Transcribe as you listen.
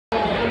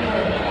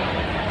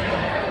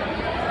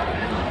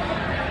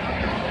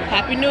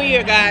Happy New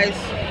Year, guys.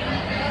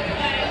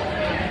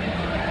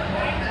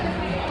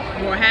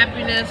 More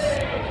happiness,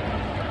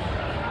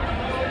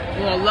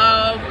 more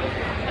love,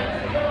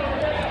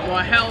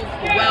 more health,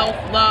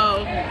 wealth,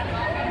 love,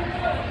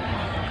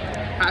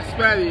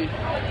 prosperity.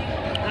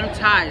 I'm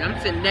tired. I'm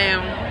sitting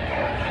down.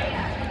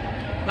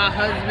 My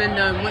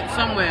husband went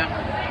somewhere.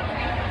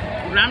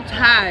 But I'm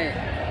tired.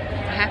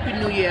 Happy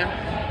New Year.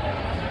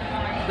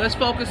 Let's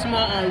focus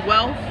more on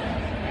wealth.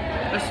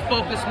 Let's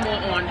focus more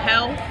on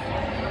health.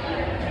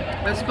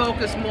 Let's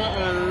focus more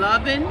on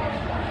loving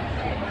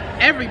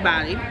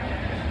everybody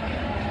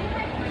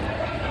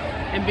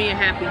and being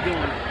happy doing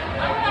it.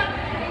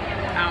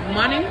 Our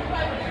money,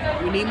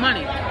 we need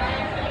money.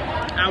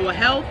 Our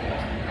health,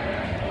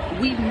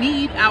 we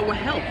need our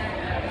health.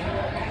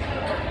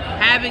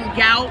 Having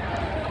gout,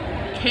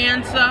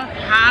 cancer,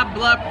 high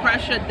blood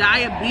pressure,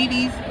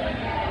 diabetes,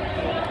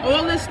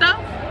 all this stuff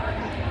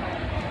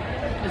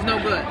is no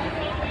good.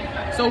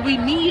 So we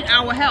need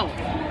our health.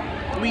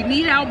 We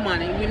need our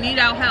money. We need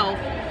our health.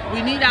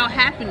 We need our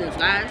happiness,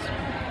 guys.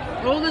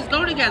 All this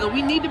go together.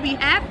 We need to be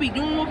happy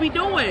doing what we're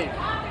doing.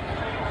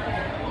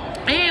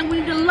 And we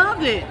need to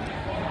love it.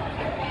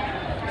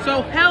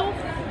 So health,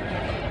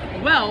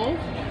 wealth,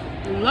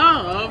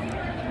 love,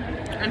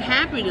 and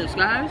happiness,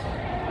 guys.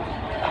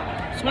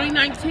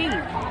 2019.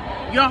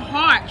 Your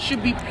heart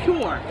should be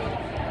pure.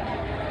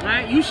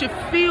 Right? You should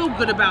feel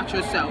good about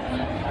yourself.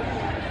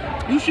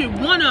 You should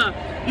wanna,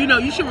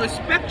 you should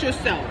respect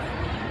yourself.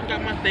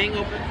 Got my thing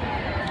open.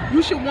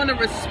 You should want to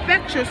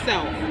respect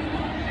yourself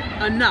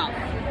enough.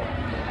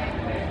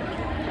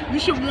 You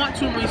should want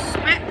to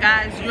respect,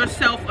 guys,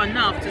 yourself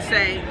enough to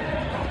say,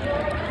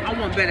 I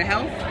want better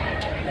health.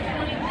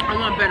 I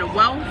want better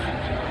wealth.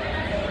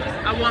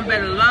 I want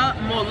better love,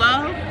 more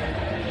love,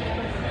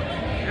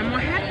 and more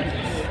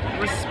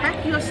happiness.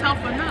 Respect yourself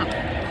enough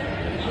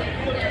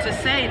to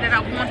say that I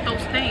want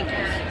those things.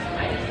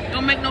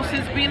 Don't make no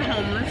sense being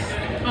homeless.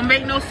 Don't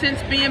make no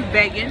sense being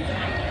begging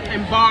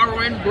and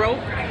borrowing,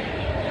 broke.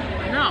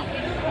 No.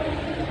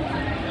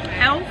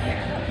 Health,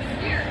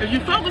 if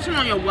you're focusing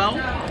on your wealth,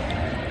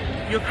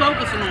 you're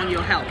focusing on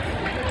your health.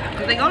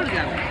 Because they go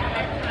together.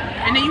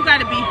 And then you got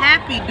to be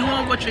happy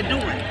doing what you're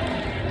doing.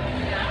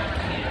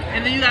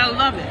 And then you got to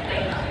love it.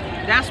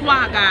 That's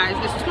why, guys,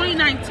 it's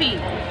 2019.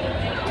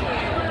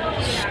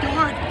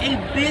 Start a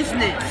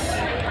business.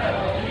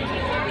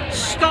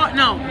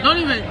 Don't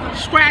even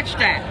scratch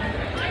that.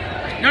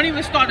 Don't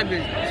even start a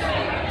business.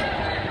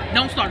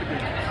 Don't start a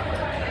business.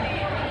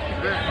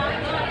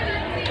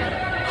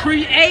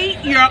 Create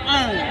your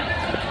own.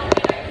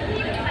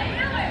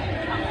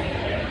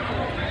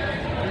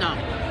 No.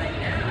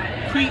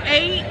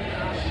 Create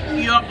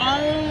your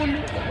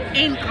own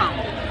income.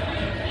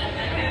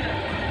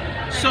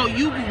 So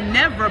you will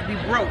never be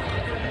broke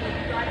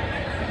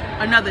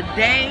another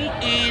day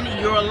in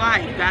your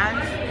life,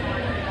 guys.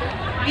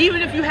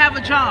 Even if you have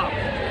a job,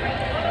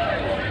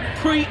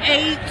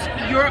 create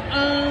your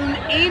own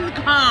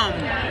income.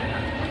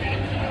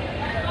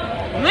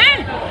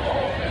 When?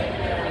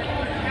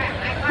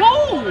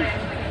 Who?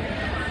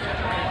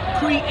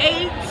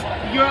 Create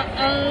your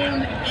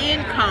own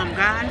income,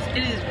 guys.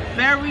 It is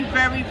very,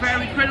 very,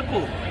 very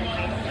critical.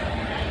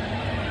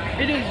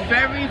 It is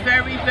very,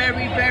 very,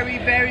 very, very,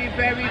 very,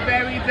 very,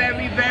 very,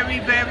 very, very, very,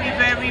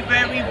 very,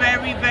 very,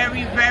 very,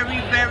 very,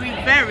 very, very,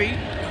 very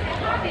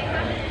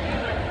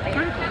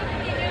critical.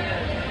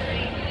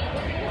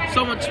 So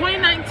in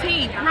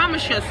 2019,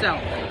 promise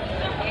yourself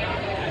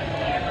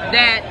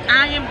that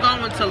I am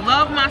going to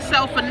love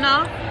myself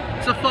enough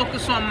to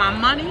focus on my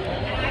money.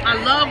 I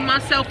love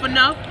myself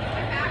enough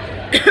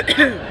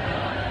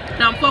that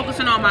I'm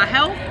focusing on my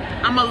health.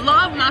 I'm going to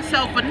love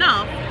myself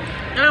enough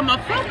that I'm going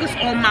to focus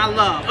on my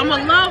love. I'm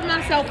going to love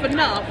myself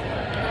enough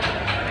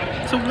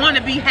to want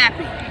to be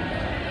happy.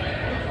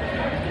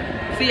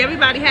 See,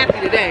 everybody happy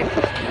today.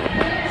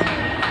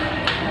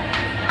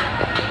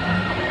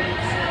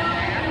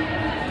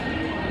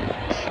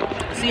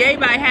 See,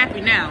 everybody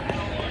happy now.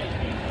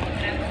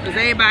 Because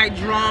everybody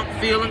drunk,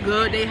 feeling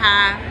good, they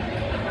high.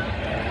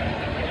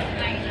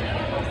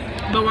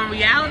 But when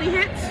reality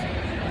hits,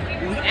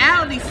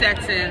 reality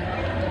sets in,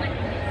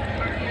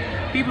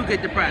 people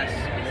get depressed.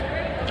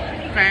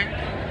 Okay?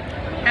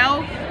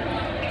 Health,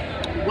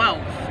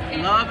 wealth,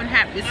 love, and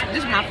happiness.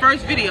 This is my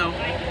first video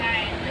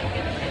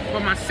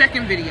for my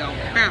second video.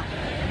 Now,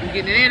 I'm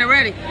getting it in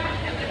already.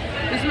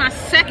 This is my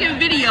second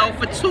video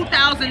for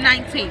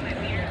 2019.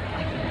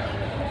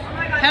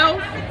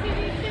 Health,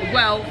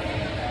 wealth,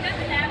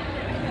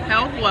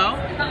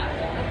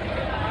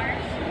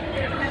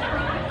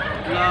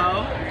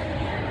 love,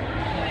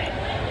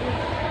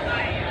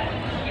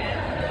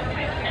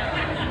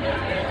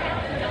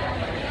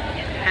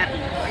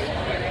 happiness.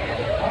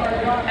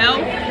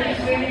 Health,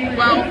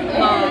 wealth,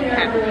 love,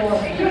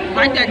 happiness.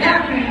 Write that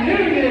down.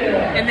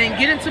 And then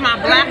get into my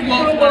Black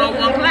Wealth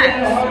 101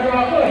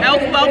 class.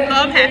 Health, wealth,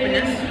 love,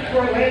 happiness.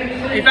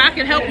 If I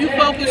can help you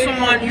focus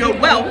on your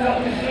wealth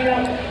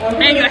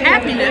and your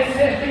happiness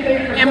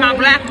in my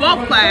Black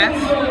Wealth class,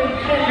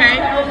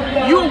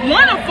 okay, you'll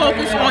want to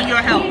focus on your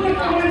health.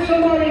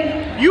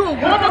 You will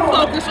Put the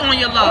focus on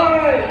your love. All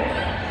right.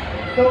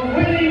 The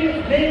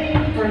winning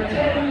name for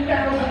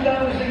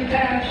 $10,000 in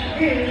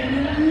cash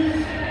is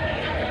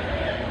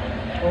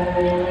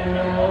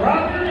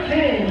Robert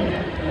King.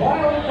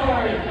 Wild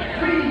card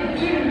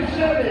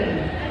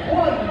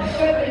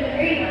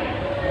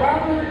 327178.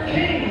 Robert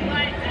King.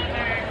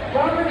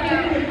 Robert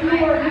King, if you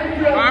are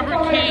here,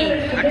 Robert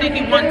King. I think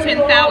he won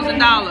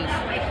 $10,000.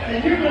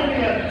 And you're going to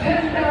be a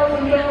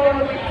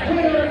 $10,000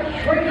 winner.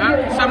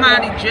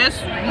 Somebody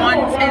just won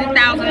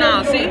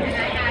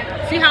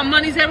 $10,000. See how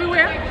money's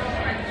everywhere?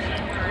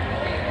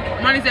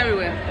 Money's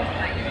everywhere.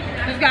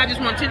 This guy just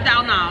won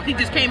 $10,000. He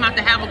just came out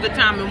to have a good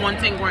time and won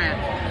 10 grand.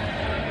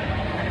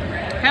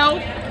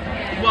 Health,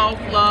 wealth,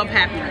 love,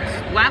 happiness.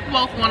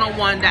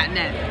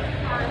 BlackWealth101.net.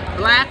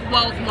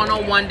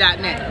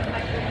 BlackWealth101.net.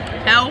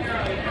 Health,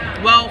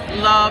 wealth,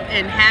 love,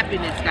 and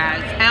happiness,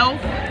 guys.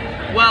 Health,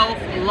 wealth,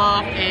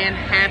 love, and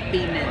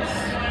happiness.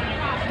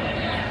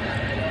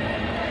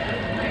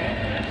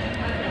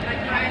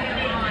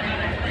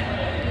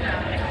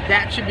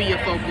 That should be your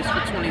focus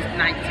for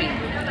 2019.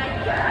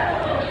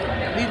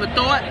 Leave a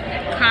thought,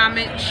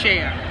 comment,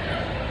 share.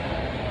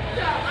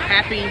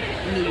 Happy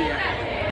New Year.